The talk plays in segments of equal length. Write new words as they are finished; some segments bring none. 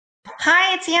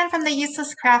Hi, it's Ann from the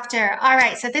Useless Crafter. All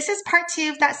right, so this is part two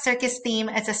of that circus theme.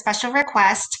 It's a special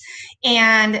request,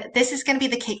 and this is going to be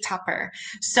the cake topper.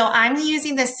 So I'm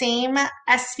using the same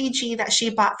SVG that she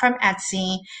bought from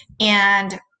Etsy,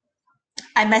 and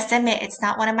I must admit it's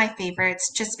not one of my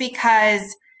favorites just because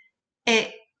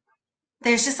it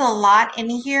there's just a lot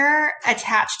in here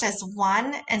attached as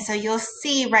one. And so you'll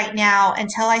see right now,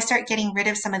 until I start getting rid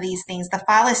of some of these things, the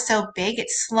file is so big,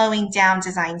 it's slowing down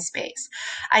design space.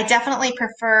 I definitely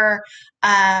prefer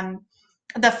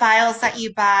the files that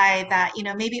you buy that,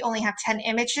 maybe only have 10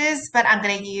 images, but I'm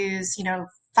going to use,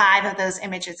 five of those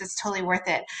images. It's totally worth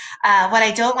it. What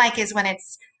I don't like is when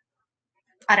it's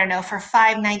I don't know, for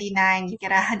 $5.99, you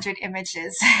get 100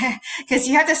 images because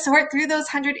you have to sort through those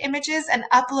 100 images and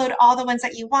upload all the ones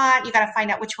that you want. You got to find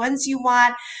out which ones you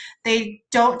want. They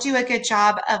don't do a good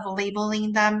job of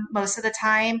labeling them most of the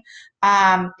time.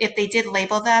 If they did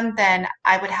label them, then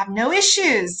I would have no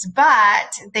issues,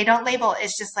 but they don't label.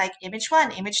 It's just like image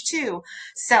one, image two.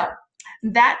 So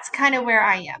that's kind of where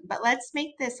I am. But let's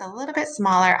make this a little bit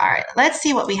smaller. All right, let's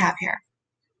see what we have here.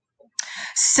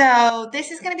 So this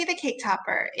is going to be the cake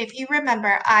topper. If you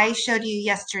remember, I showed you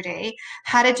yesterday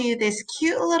how to do this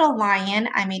cute little lion.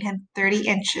 I made him 30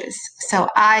 inches. So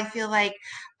I feel like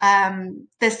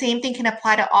the same thing can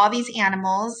apply to all these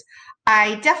animals.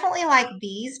 I definitely like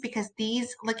these because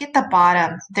these, look at the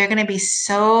bottom. They're going to be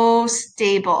so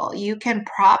stable. You can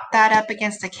prop that up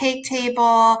against the cake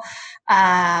table,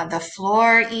 the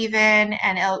floor even,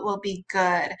 and it will be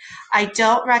good. I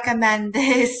don't recommend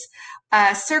this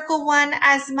circle one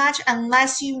as much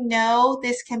unless you know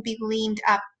this can be leaned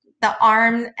up. The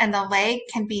arm and the leg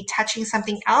can be touching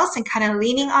something else and kind of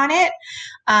leaning on it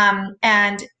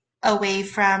and away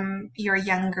from your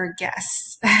younger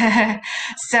guests.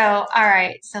 So, all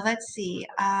right, so let's see.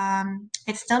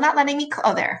 It's still not letting me,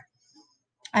 oh, there.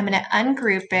 I'm going to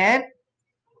ungroup it.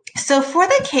 So for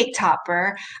the cake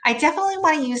topper, I definitely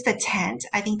want to use the tent.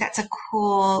 I think that's a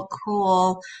cool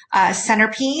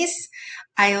centerpiece.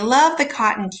 I love the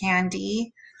cotton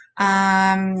candy.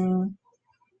 And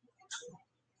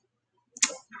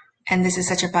this is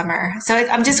such a bummer. So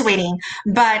I'm just waiting.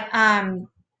 But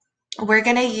we're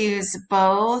going to use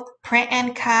both print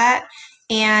and cut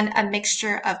and a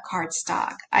mixture of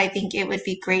cardstock. I think it would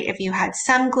be great if you had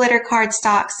some glitter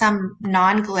cardstock, some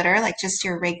non-glitter, like just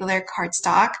your regular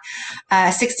cardstock.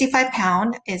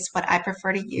 65-pound is what I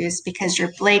prefer to use because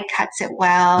your blade cuts it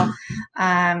well.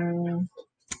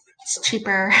 It's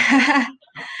cheaper.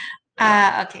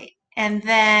 Okay, and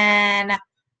then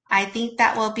I think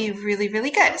that will be really,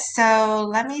 really good. So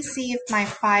let me see if my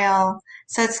file,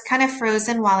 so it's kind of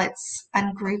frozen while it's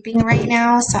ungrouping right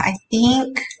now. So I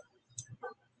think,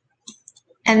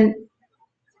 and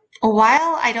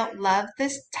while I don't love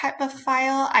this type of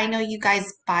file, I know you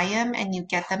guys buy them and you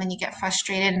get them and you get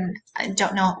frustrated and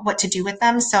don't know what to do with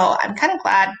them. So I'm kind of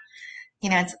glad,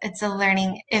 it's a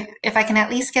learning, if I can at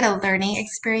least get a learning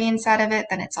experience out of it,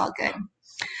 then it's all good.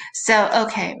 So,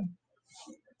 okay.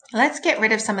 Let's get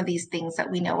rid of some of these things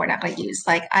that we know we're not going to use.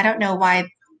 Like, I don't know why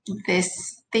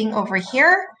this thing over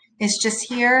here is just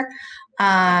here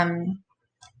as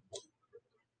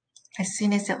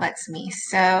soon as it lets me.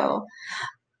 So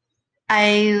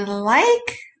I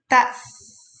like that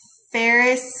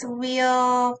Ferris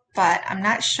wheel, but I'm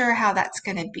not sure how that's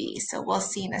going to be. So we'll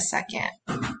see in a second.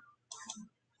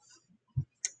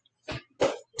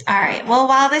 All right. Well,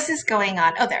 while this is going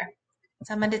on, oh, there.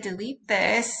 So I'm going to delete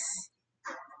this.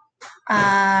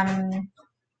 I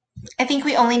think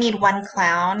we only need one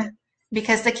clown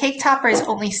because the cake topper is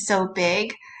only so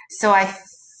big. So I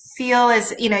feel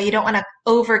as, you don't want to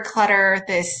over clutter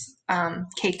this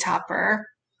cake topper.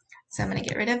 So I'm going to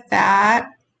get rid of that.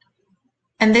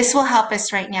 And this will help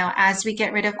us right now. As we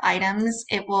get rid of items,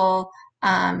 it will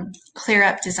clear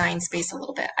up design space a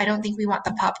little bit. I don't think we want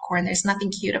the popcorn. There's nothing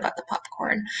cute about the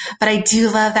popcorn, but I do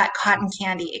love that cotton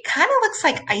candy. It kind of looks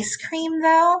like ice cream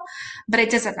though, but it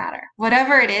doesn't matter.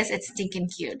 Whatever it is, it's stinking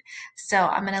cute. So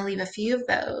I'm going to leave a few of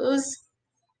those.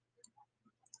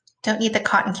 Don't need the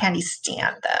cotton candy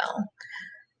stand though.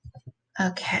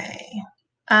 Okay.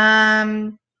 Let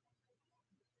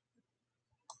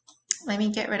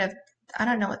me get rid of, I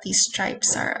don't know what these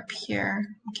stripes are up here.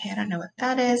 Okay, I don't know what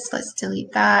that is. Let's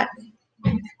delete that.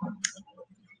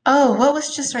 Oh, what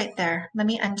was just right there? Let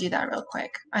me undo that real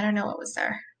quick. I don't know what was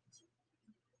there.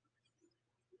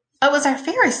 Oh, it was our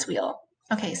Ferris wheel.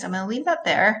 Okay, so I'm going to leave that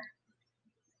there.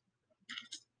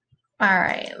 All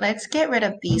right, let's get rid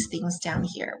of these things down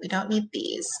here. We don't need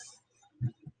these.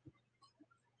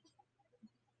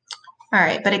 All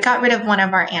right, but it got rid of one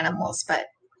of our animals, but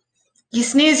you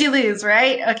snooze, you lose,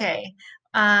 right? Okay.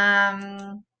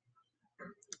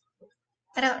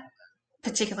 I don't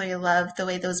particularly love the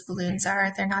way those balloons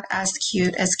are. They're not as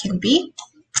cute as can be.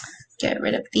 Get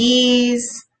rid of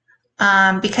these.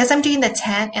 Because I'm doing the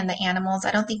tent and the animals,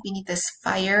 I don't think we need this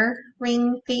fire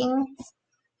ring thing.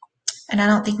 And I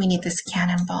don't think we need this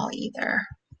cannonball either.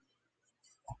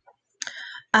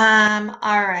 All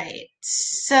right.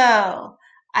 So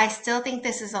I still think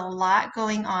this is a lot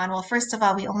going on. Well, first of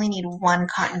all, we only need one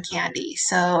cotton candy.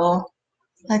 So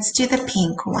let's do the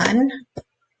pink one.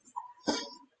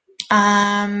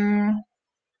 I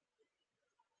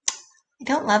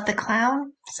don't love the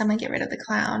clown, so I'm gonna get rid of the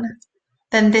clown.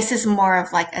 Then this is more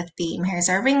of like a theme. Here's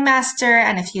our ringmaster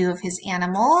and a few of his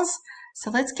animals. So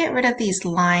let's get rid of these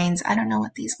lines. I don't know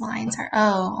what these lines are.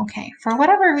 Oh, okay. For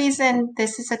whatever reason,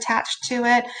 this is attached to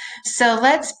it. So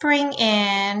let's bring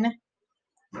in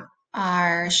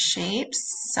our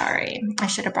shapes. Sorry, I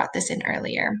should have brought this in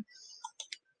earlier.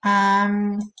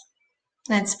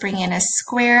 Let's bring in a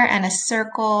square and a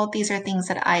circle. These are things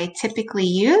that I typically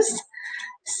use.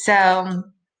 So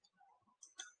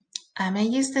I'm going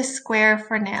to use this square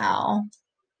for now.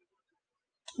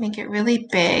 Make it really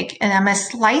big. And I'm going to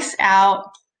slice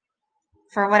out,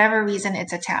 for whatever reason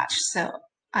it's attached. So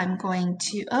I'm going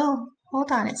to, oh,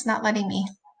 hold on, it's not letting me.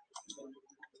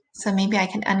 So maybe I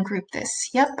can ungroup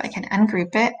this. Yep, I can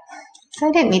ungroup it. So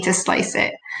I didn't need to slice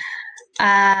it. All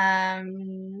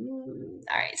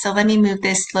right, so let me move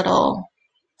this little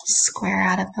square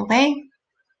out of the way.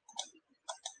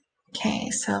 Okay,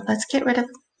 so let's get rid of,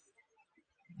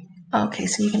 okay,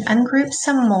 so you can ungroup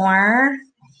some more.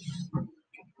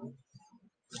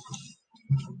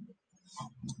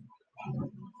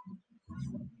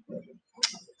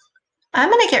 I'm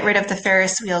going to get rid of the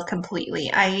Ferris wheel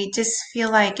completely. I just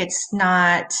feel like it's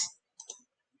not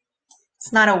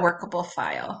a workable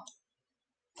file.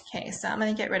 Okay, so I'm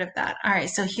going to get rid of that. All right,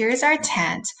 so here's our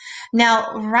tent.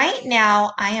 Now, right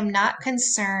now, I am not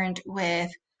concerned with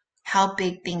how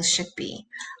big things should be.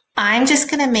 I'm just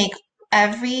going to make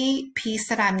every piece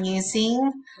that I'm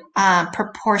using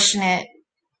proportionate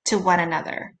to one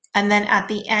another. And then at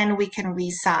the end, we can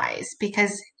resize,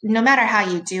 because no matter how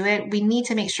you do it, we need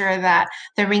to make sure that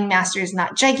the ringmaster is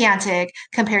not gigantic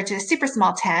compared to a super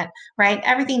small tent, right?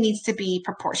 Everything needs to be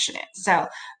proportionate. So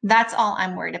that's all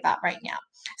I'm worried about right now.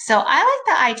 So I like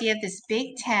the idea of this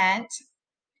big tent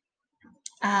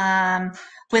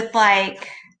with like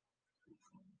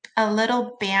a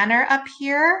little banner up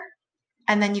here,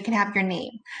 and then you can have your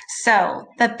name. So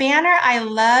the banner I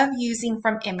love using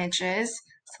from images.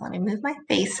 So let me move my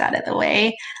face out of the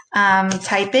way.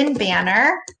 Type in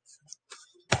banner.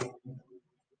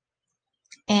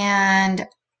 And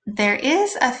there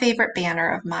is a favorite banner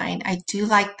of mine. I do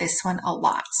like this one a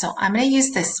lot. So I'm going to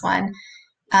use this one.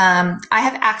 I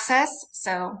have access,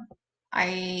 so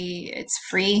it's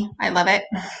free. I love it.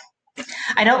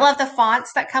 I don't love the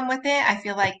fonts that come with it. I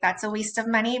feel like that's a waste of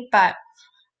money, but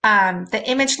the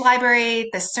image library,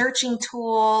 the searching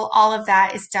tool, all of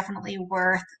that is definitely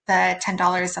worth the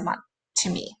 $10 a month to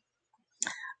me.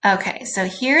 Okay, so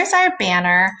here's our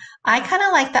banner. I kind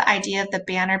of like the idea of the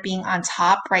banner being on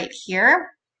top right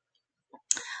here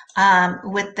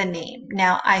with the name.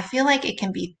 Now, I feel like it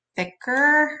can be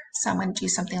thicker, so I'm going to do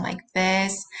something like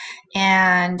this,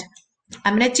 and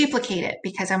I'm going to duplicate it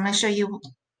because I'm going to show you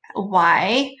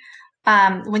why.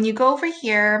 When you go over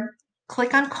here,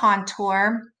 click on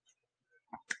contour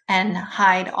and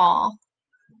hide all.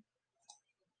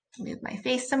 Move my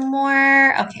face some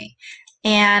more. Okay.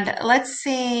 And let's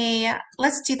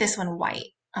do this one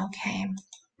white. Okay.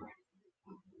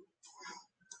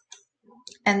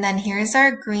 And then here's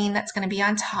our green that's going to be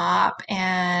on top,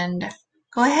 and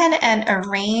go ahead and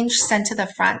arrange send to the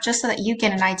front just so that you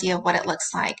get an idea of what it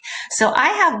looks like. So I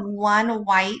have one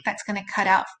white that's going to cut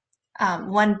out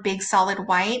one big solid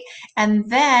white, and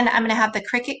then I'm going to have the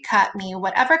Cricut cut me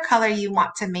whatever color you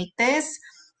want to make this,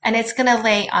 and it's going to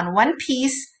lay on one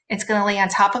piece. It's going to lay on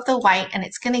top of the white, and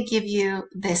it's going to give you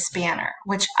this banner,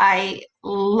 which I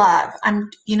love.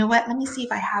 You know what? Let me see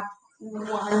if I have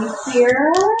one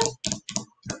here.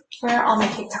 Where are all my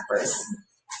cake toppers?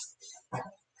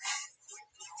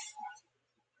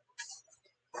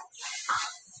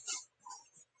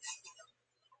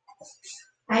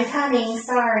 I'm coming,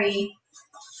 sorry.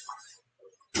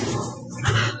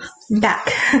 Back.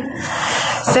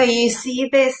 So you see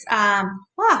this, wow,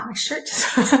 my shirt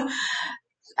just,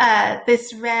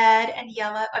 this red and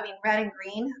yellow, red and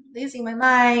green, losing my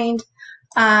mind.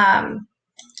 I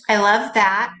love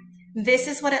that. This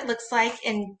is what it looks like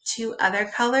in two other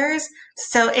colors.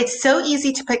 So it's so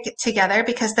easy to put it together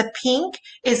because the pink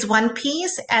is one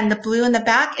piece and the blue in the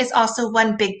back is also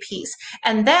one big piece.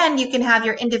 And then you can have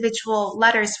your individual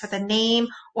letters for the name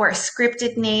or a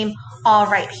scripted name all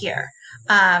right here.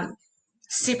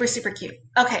 Super, super cute.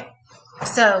 Okay,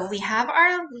 so we have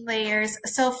our layers.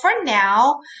 So for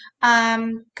now,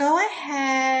 go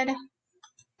ahead.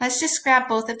 Let's just grab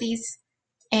both of these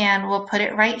and we'll put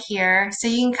it right here. So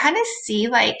you can kind of see,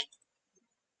 like,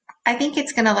 I think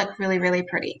it's going to look really, really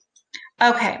pretty.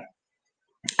 Okay.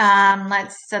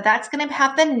 So that's going to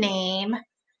have the name.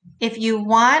 If you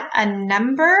want a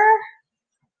number,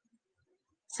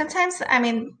 sometimes, I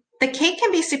mean, the cake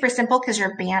can be super simple because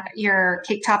your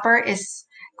cake topper is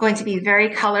going to be very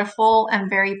colorful and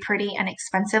very pretty and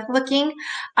expensive looking.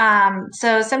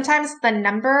 So sometimes the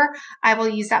number, I will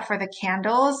use that for the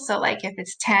candles. So like if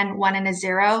it's 10, 1 and a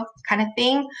 0 kind of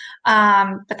thing.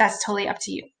 But that's totally up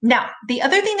to you. Now, the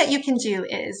other thing that you can do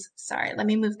is, sorry, let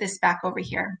me move this back over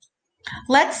here.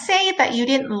 Let's say that you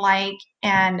didn't like,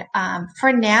 and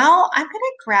for now, I'm going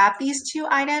to grab these two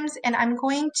items and I'm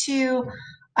going to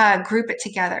group it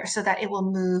together so that it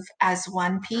will move as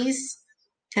one piece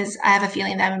because I have a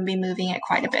feeling that I'm going to be moving it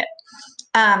quite a bit.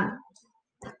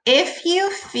 If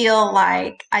you feel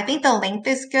like, I think the length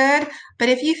is good, but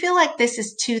if you feel like this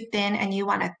is too thin and you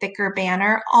want a thicker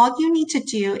banner, all you need to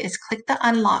do is click the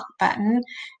unlock button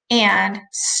and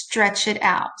stretch it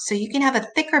out. So you can have a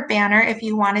thicker banner if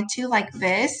you wanted to, like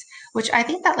this, which I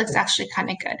think that looks actually kind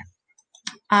of good.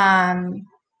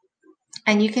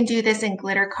 And you can do this in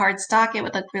glitter cardstock. It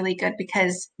would look really good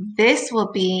because this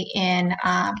will be in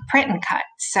print and cut.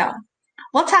 So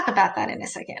we'll talk about that in a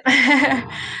second.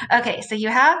 Okay, so you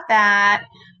have that.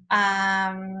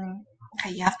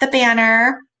 Okay, you have the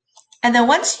banner. And then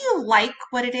once you like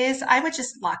what it is, I would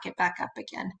just lock it back up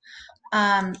again.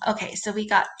 Okay, so we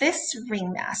got this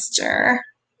ringmaster.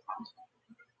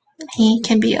 He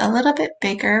can be a little bit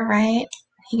bigger, right?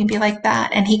 He can be like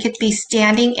that. And he could be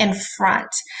standing in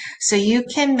front. So you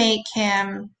can make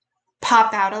him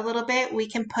pop out a little bit. We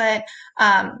can put,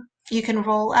 you can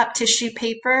roll up tissue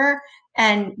paper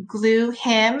and glue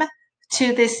him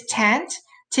to this tent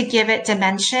to give it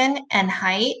dimension and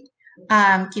height.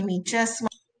 Give me just one.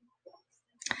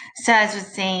 So as I was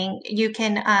saying, you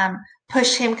can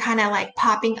push him kind of like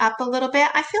popping up a little bit.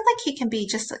 I feel like he can be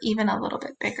just even a little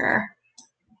bit bigger.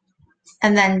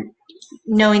 And then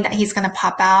knowing that he's going to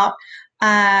pop out.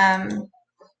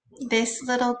 This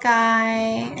little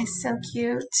guy is so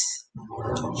cute.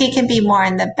 He can be more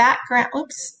in the background.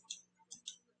 Oops.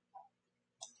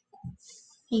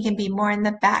 He can be more in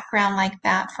the background like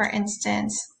that, for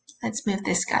instance. Let's move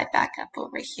this guy back up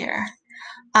over here.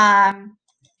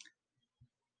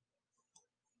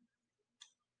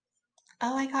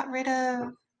 Oh, I got rid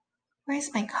of,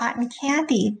 where's my cotton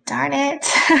candy? Darn it.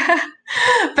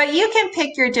 But you can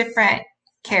pick your different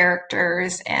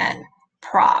characters and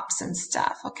props and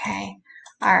stuff, okay?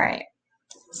 All right.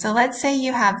 So let's say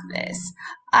you have this.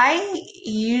 I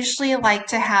usually like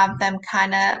to have them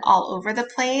kind of all over the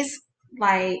place.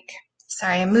 Like,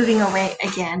 sorry, I'm moving away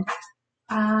again.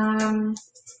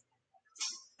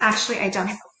 Actually, I don't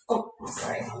have, oh,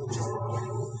 sorry.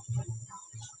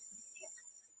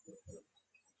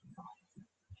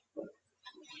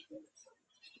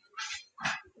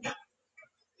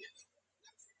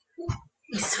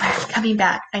 I swear, coming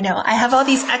back. I know. I have all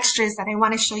these extras that I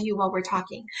want to show you while we're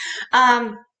talking.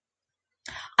 I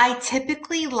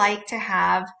typically like to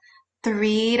have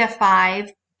 3 to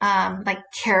 5 like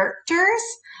characters.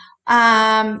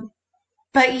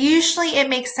 But usually it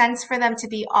makes sense for them to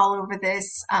be all over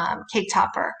this cake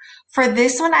topper. For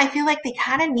this one, I feel like they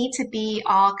kind of need to be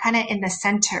all kind of in the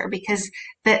center because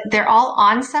they're all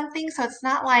on something. So it's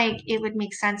not like it would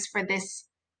make sense for this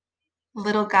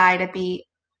little guy to be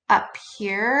up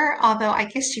here. Although I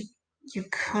guess you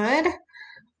could.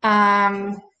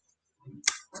 I'm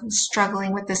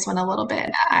struggling with this one a little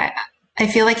bit. I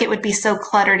feel like it would be so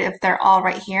cluttered if they're all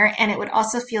right here. And it would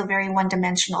also feel very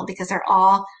one-dimensional because they're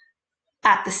all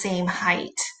at the same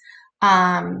height.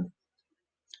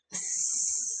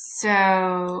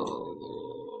 So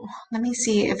let me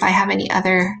see if I have any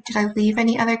other, did I leave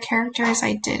any other characters?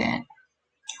 I didn't.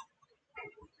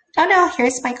 Oh no,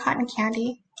 here's my cotton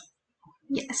candy.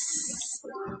 Yes.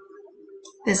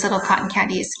 This little cotton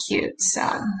candy is cute, so.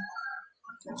 I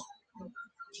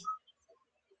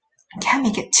can't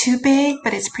make it too big,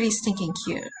 but it's pretty stinking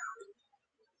cute.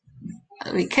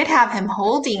 We could have him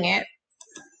holding it.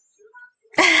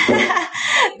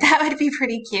 That would be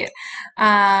pretty cute.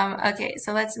 Okay,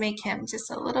 so let's make him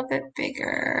just a little bit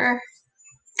bigger.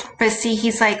 But see,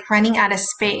 he's like running out of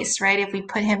space, right? If we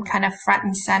put him kind of front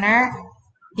and center,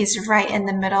 he's right in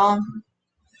the middle.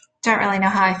 Don't really know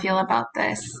how I feel about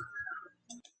this.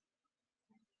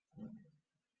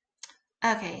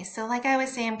 Okay, so like I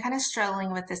was saying, I'm kind of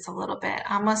struggling with this a little bit.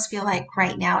 I almost feel like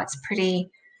right now it's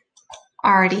pretty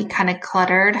already kind of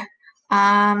cluttered.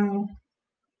 I'm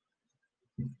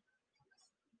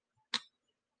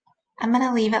going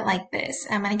to leave it like this.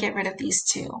 I'm going to get rid of these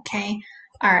two, okay?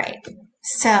 All right,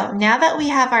 so now that we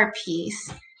have our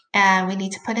piece, and we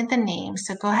need to put in the name,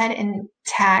 so go ahead and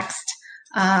text.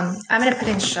 I'm going to put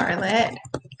in Charlotte,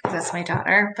 because that's my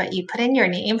daughter, but you put in your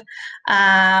name.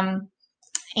 And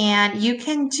you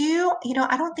can do, you know,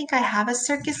 I don't think I have a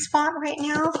Circus font right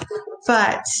now,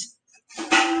 but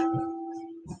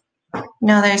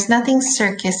no, there's nothing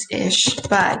Circus-ish,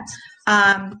 but,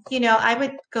 you know, I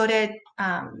would go to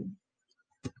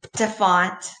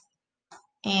font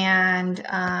and,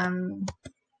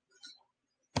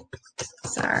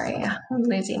 sorry, I'm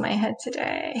losing my head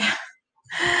today.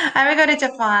 I would go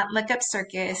to font, look up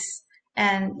Circus,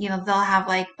 and, you know, they'll have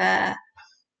like the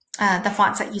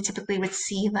fonts that you typically would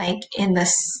see like in the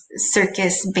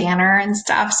Circus banner and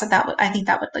stuff. So that I think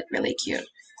that would look really cute.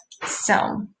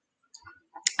 So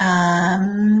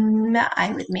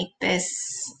I would make this,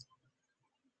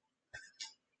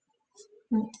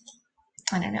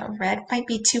 I don't know, red might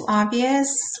be too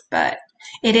obvious, but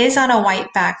it is on a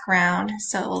white background,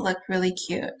 so it will look really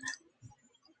cute.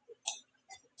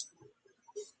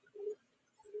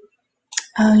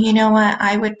 Oh, you know what?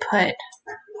 I would put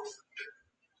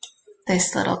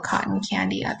this little cotton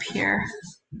candy up here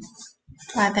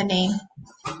by the name.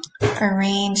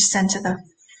 Arrange, send to the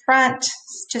front,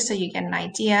 just so you get an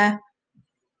idea.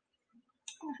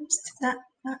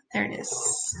 There it is.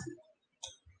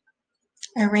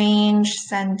 Arrange,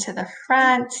 send to the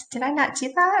front. Did I not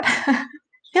do that? I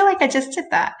feel like I just did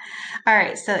that. All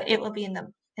right, so it will be in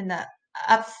the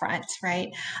up front, right?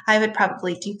 I would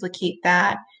probably duplicate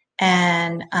that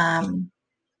and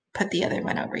put the other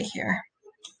one over here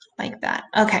like that.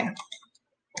 Okay.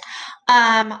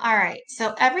 All right,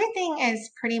 so everything is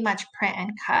pretty much print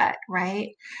and cut, right?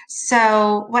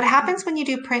 So what happens when you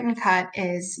do print and cut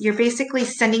is you're basically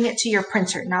sending it to your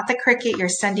printer, not the Cricut, you're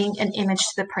sending an image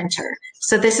to the printer.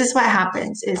 So this is what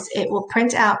happens is it will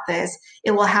print out this,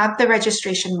 it will have the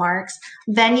registration marks,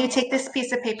 then you take this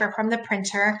piece of paper from the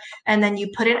printer and then you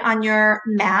put it on your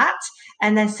mat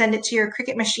and then send it to your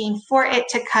Cricut machine for it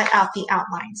to cut out the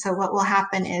outline. So what will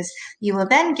happen is you will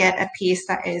then get a piece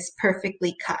that is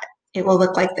perfectly cut. It will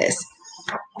look like this.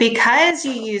 Because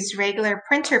you use regular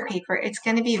printer paper, it's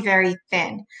going to be very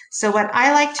thin. So what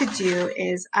I like to do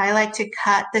is I like to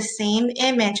cut the same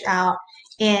image out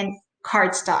in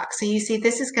cardstock. So you see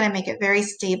this is going to make it very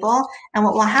stable. And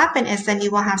what will happen is then you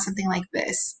will have something like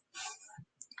this.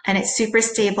 And it's super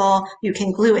stable. You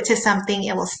can glue it to something.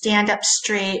 It will stand up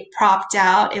straight, propped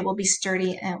out. It will be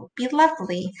sturdy and it will be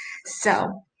lovely.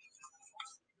 So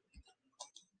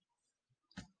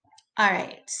all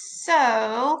right,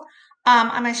 so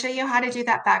I'm going to show you how to do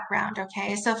that background,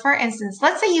 okay? So for instance,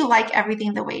 let's say you like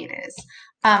everything the way it is.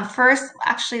 First,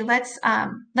 actually, let's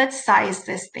size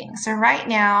this thing. So right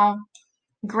now,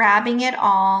 grabbing it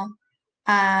all,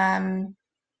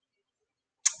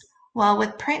 well,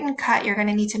 with print and cut, you're going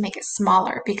to need to make it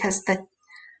smaller because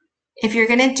if you're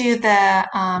going to do the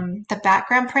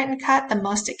background print and cut, the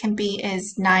most it can be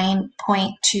is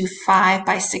 9.25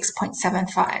 by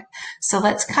 6.75. So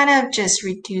let's kind of just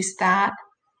reduce that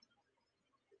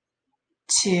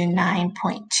to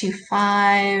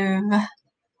 9.25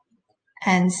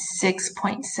 and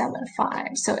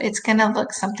 6.75. So it's going to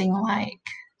look something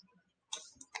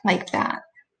like that.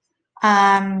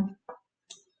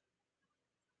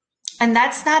 And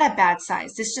that's not a bad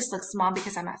size. This just looks small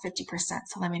because I'm at 50%.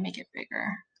 So let me make it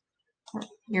bigger.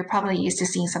 You're probably used to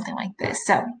seeing something like this.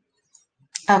 So,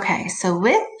 okay. So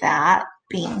with that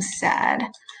being said,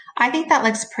 I think that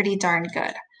looks pretty darn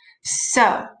good.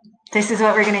 So this is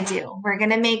what we're going to do. We're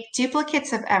going to make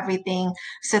duplicates of everything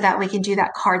so that we can do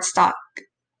that cardstock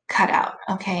cutout.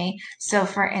 Okay. So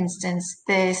for instance,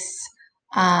 this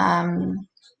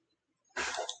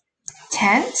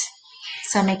tent.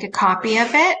 So make a copy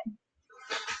of it.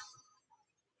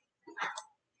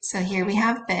 So here we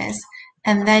have this,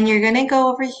 and then you're going to go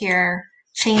over here,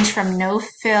 change from no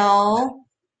fill.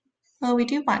 Well, we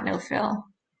do want no fill.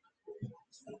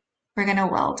 We're going to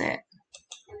weld it.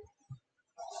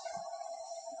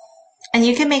 And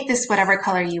you can make this whatever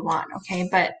color you want, okay?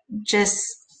 But just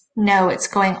know it's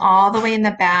going all the way in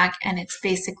the back, and it's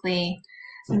basically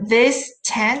this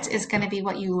tent is going to be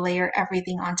what you layer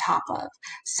everything on top of.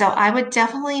 So I would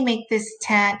definitely make this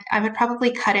tent, I would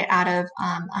probably cut it out of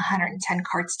 110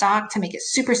 cardstock to make it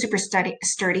super, super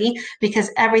sturdy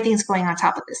because everything's going on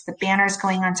top of this. The banner's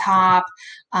going on top.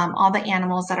 All the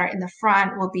animals that are in the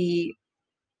front will be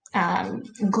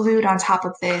glued on top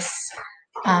of this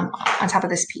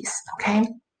piece, okay?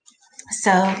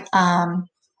 So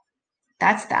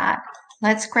that's that.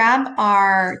 Let's grab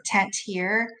our tent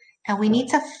here and we need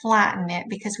to flatten it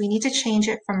because we need to change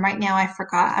it from right now. I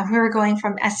forgot. We were going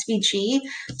from SVG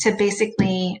to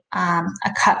basically a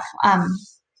cut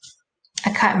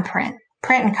and print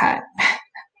and cut.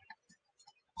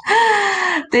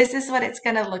 This is what it's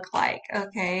going to look like.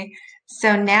 Okay.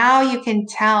 So now you can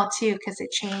tell too, because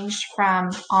it changed from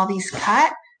all these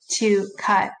cut to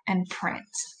cut and print.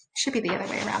 Should be the other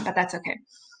way around, but that's okay.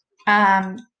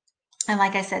 And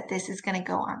like I said, this is going to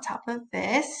go on top of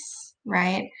this,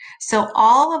 right? So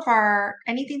all of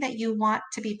anything that you want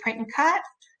to be print and cut,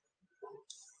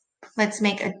 let's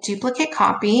make a duplicate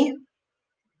copy.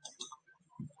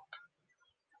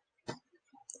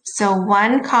 So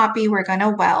one copy we're going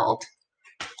to weld.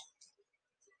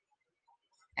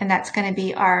 And that's going to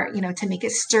be our, to make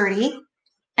it sturdy.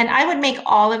 And I would make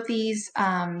all of these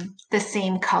the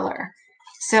same color.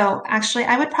 So actually,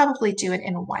 I would probably do it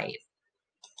in white.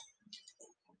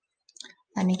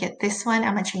 Let me get this one.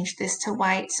 I'm going to change this to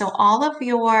white. So all of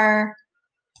your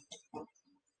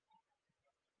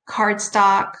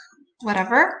cardstock,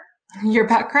 whatever, your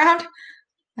background,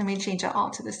 let me change it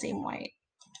all to the same white.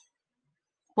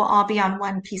 We'll all be on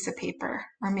one piece of paper,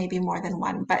 or maybe more than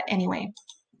one. But anyway,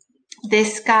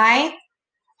 this guy,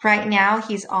 right now,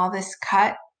 he's all this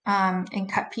cut in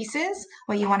cut pieces.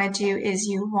 What you want to do is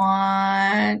you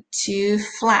want to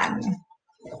flatten.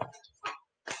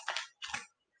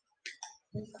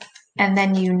 And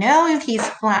then he's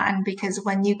flattened because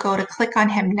when you go to click on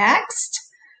him next,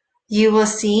 you will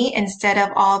see instead of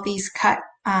all these cut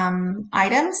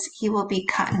items, he will be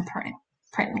cut and print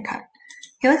and cut.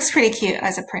 He looks pretty cute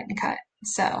as a print and cut.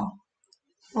 So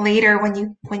later when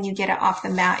you get it off the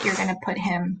mat, you're going to put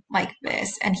him like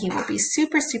this and he will be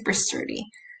super, super sturdy.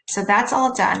 So that's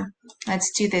all done.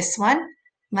 Let's do this one.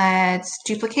 Let's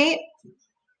duplicate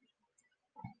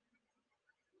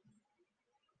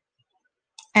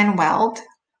and weld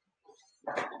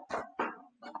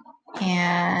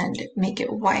and make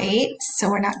it white so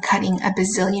we're not cutting a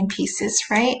bazillion pieces,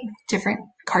 right? Different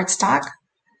cardstock.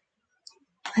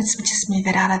 Let's just move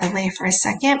it out of the way for a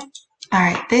second. All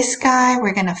right, this guy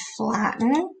we're going to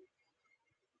flatten.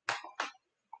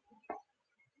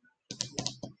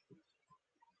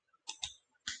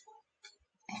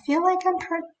 I feel like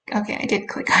okay, I did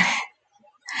click on it.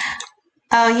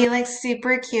 Oh, he looks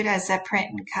super cute as a print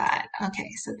and cut. Okay,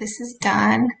 so this is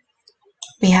done.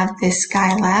 We have this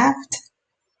guy left.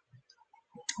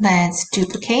 Let's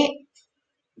duplicate.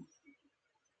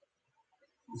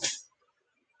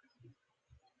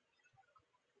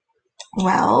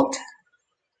 Weld.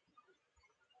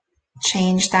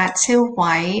 Change that to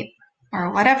white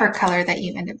or whatever color that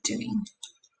you end up doing.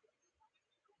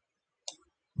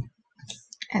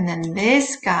 And then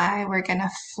this guy we're going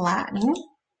to flatten.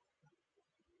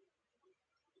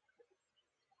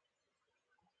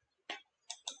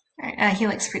 All right, he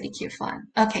looks pretty cute, fun.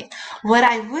 Okay, what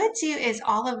I would do is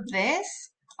all of this,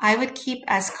 I would keep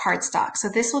as cardstock. So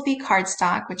this will be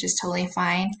cardstock, which is totally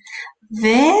fine.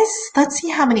 This, let's see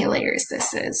how many layers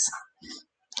this is.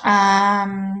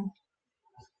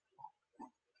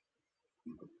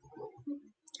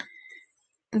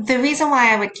 The reason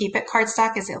why I would keep it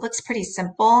cardstock is it looks pretty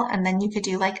simple, and then you could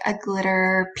do like a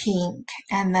glitter pink,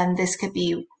 and then this could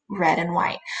be red and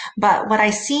white. But what I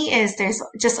see is there's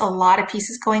just a lot of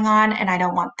pieces going on, and I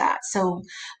don't want that. So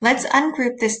let's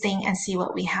ungroup this thing and see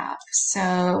what we have.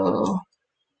 So,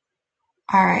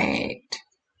 all right.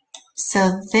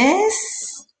 So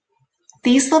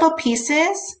these little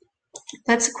pieces,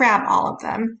 let's grab all of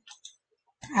them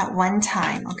at one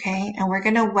time, okay? And we're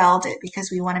going to weld it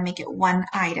because we want to make it one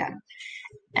item.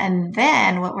 And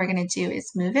then what we're going to do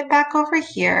is move it back over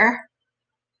here.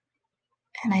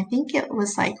 And I think it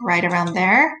was like right around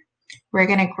there. We're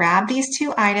going to grab these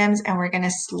two items and we're going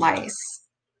to slice.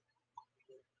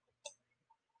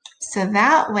 So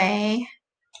that way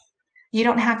you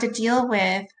don't have to deal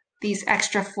with these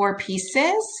extra 4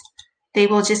 pieces. They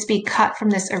will just be cut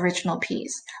from this original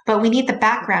piece. But we need the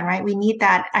background, right? We need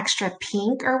that extra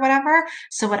pink or whatever.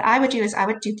 So what I would do is I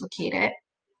would duplicate it,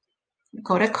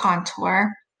 go to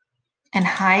contour, and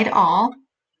hide all.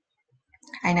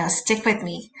 I know, stick with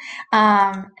me.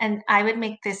 And I would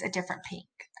make this a different pink.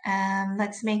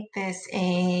 Let's make this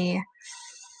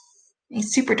a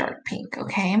super dark pink,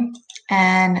 okay?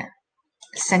 And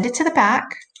send it to the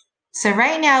back. So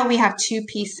right now we have 2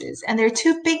 pieces, and they're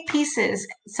 2 big pieces,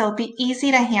 so it'll be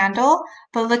easy to handle,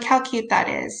 but look how cute that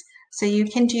is. So you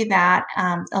can do that.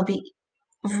 It'll be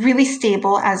really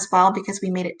stable as well because we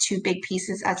made it 2 big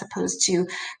pieces as opposed to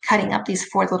cutting up these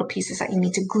 4 little pieces that you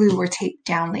need to glue or tape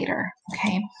down later,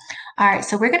 okay? All right,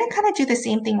 so we're gonna kind of do the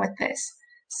same thing with this.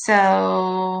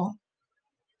 So,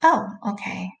 oh,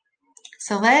 okay.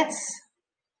 So what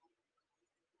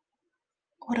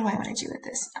do I want to do with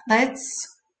this? Let's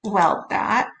weld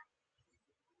that.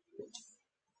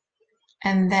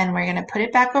 And then we're going to put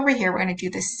it back over here. We're going to do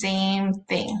the same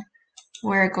thing.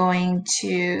 We're going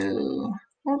to,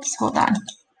 oops, hold on.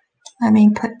 Let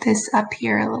me put this up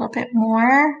here a little bit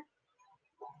more.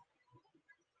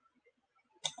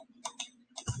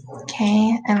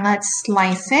 Okay, and let's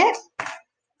slice it.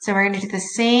 So we're going to do the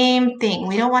same thing.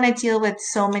 We don't want to deal with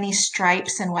so many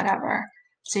stripes and whatever.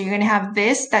 So you're going to have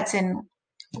this that's in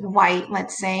white,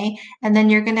 let's say, and then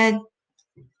you're going to,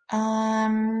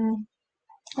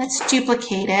 let's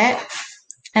duplicate it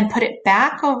and put it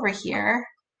back over here.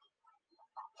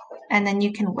 And then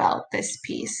you can weld this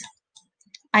piece.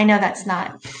 I know that's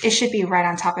not, it should be right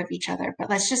on top of each other,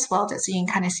 but let's just weld it so you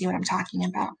can kind of see what I'm talking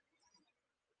about.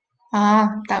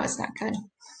 That was not good.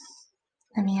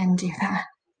 Let me undo that.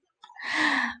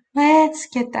 Let's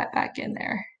get that back in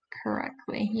there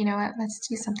correctly. You know what? Let's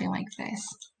do something like this.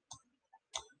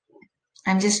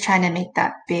 I'm just trying to make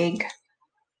that big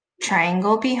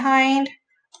triangle behind.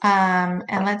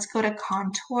 And let's go to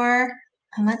contour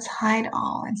and let's hide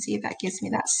all and see if that gives me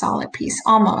that solid piece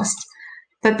almost.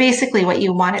 But basically what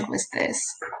you wanted was this.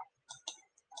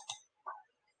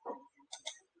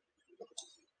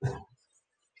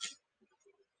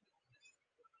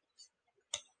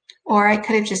 Or I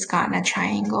could have just gotten a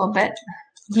triangle, but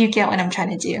you get what I'm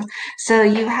trying to do. So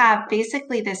you have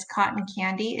basically this cotton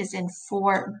candy is in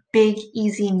 4 big,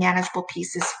 easy, manageable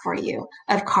pieces for you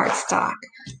of cardstock.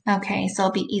 Okay, so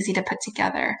it'll be easy to put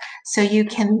together. So you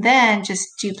can then just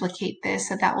duplicate this.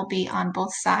 So that will be on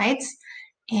both sides.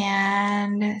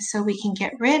 And so we can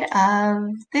get rid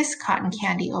of this cotton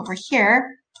candy over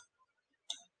here.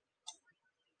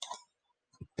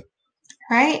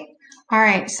 Right? All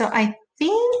right, so I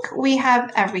think we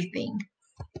have everything.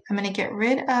 I'm going to get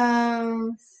rid of,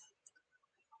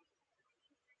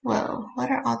 whoa,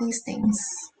 what are all these things?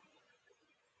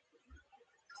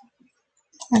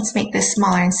 Let's make this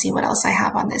smaller and see what else I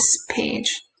have on this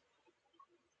page.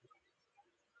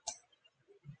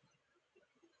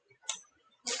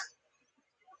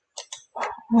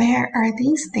 Where are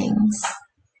these things?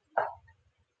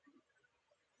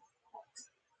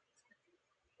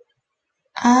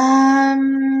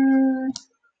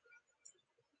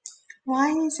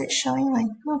 Why is it showing like,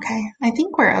 okay, I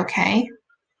think we're okay.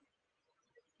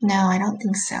 No, I don't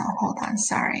think so. Hold on,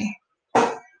 sorry.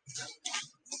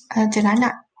 Did I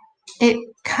not?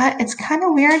 It's kind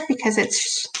of weird because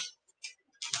it's,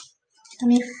 let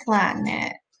me flatten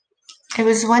it. It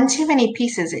was one too many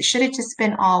pieces. It should have just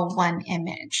been all one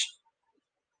image.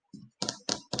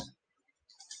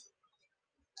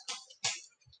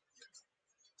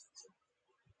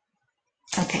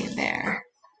 Okay, there.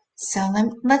 So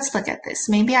let's look at this.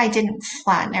 Maybe I didn't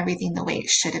flatten everything the way it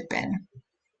should have been.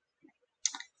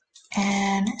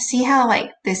 And see how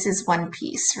like this is one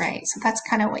piece, right? So that's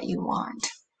kind of what you want.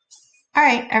 All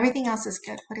right, everything else is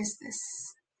good. What is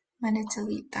this? I'm going to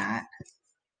delete that.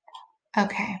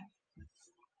 Okay.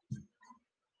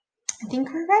 I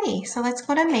think we're ready. So let's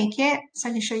go to make it so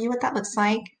I can show you what that looks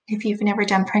like if you've never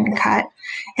done print and cut.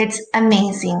 It's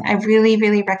amazing. I really,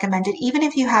 really recommend it. Even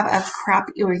if you have a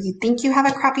crappy, or you think you have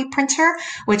a crappy printer,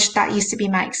 which that used to be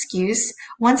my excuse.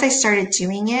 Once I started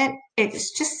doing it,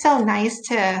 it's just so nice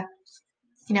to,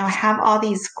 you know, have all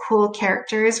these cool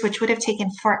characters, which would have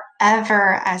taken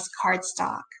forever as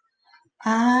cardstock.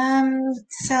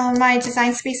 So my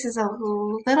design space is a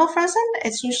little frozen.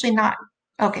 It's usually not.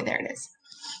 Okay, there it is.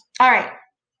 All right,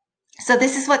 so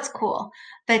this is what's cool.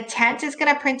 The tent is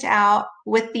going to print out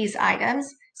with these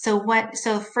items. So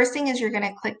first thing is you're going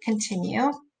to click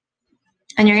continue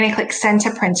and you're going to click send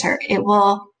to printer. It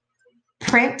will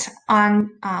print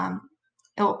on,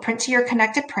 it will print to your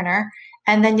connected printer,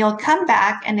 and then you'll come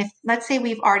back, and if, let's say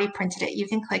we've already printed it, you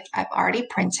can click I've already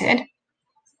printed,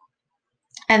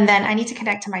 and then I need to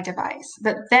connect to my device.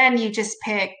 But then you just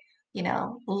pick, you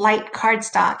know, light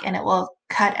cardstock, and it will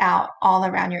cut out all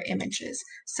around your images.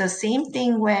 So same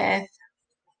thing with,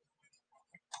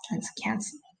 let's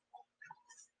cancel.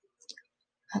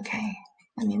 Okay,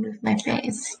 let me move my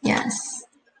face. Yes.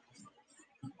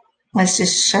 Let's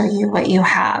just show you what you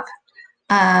have.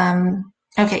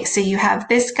 Okay, so you have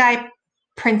this guy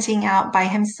printing out by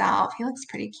himself. He looks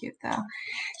pretty cute though.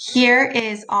 Here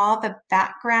is all the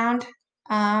background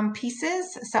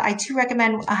pieces. So I do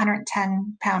recommend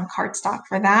 110-pound cardstock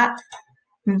for that.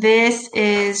 This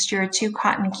is your 2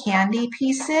 cotton candy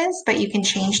pieces, but you can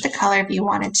change the color if you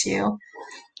wanted to.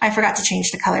 I forgot to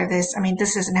change the color of this. I mean,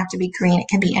 this doesn't have to be green. It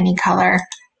can be any color.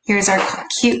 Here's our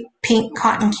cute pink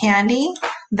cotton candy,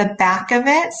 the back of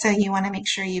it. So you want to make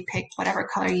sure you pick whatever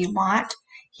color you want.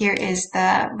 Here is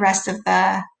the rest of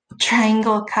the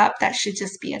triangle cup. That should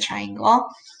just be a triangle.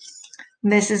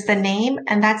 This is the name,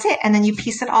 and that's it. And then you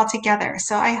piece it all together.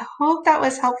 So I hope that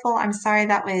was helpful. I'm sorry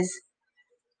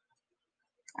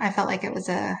I felt like it was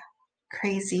a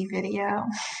crazy video.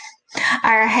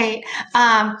 All right.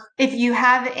 If you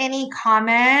have any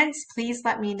comments, please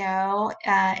let me know.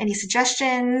 Any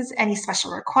suggestions, any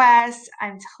special requests.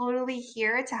 I'm totally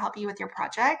here to help you with your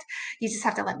project. You just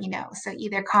have to let me know. So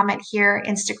either comment here,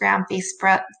 Instagram,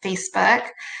 Facebook,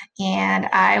 and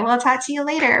I will talk to you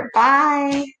later.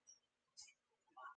 Bye.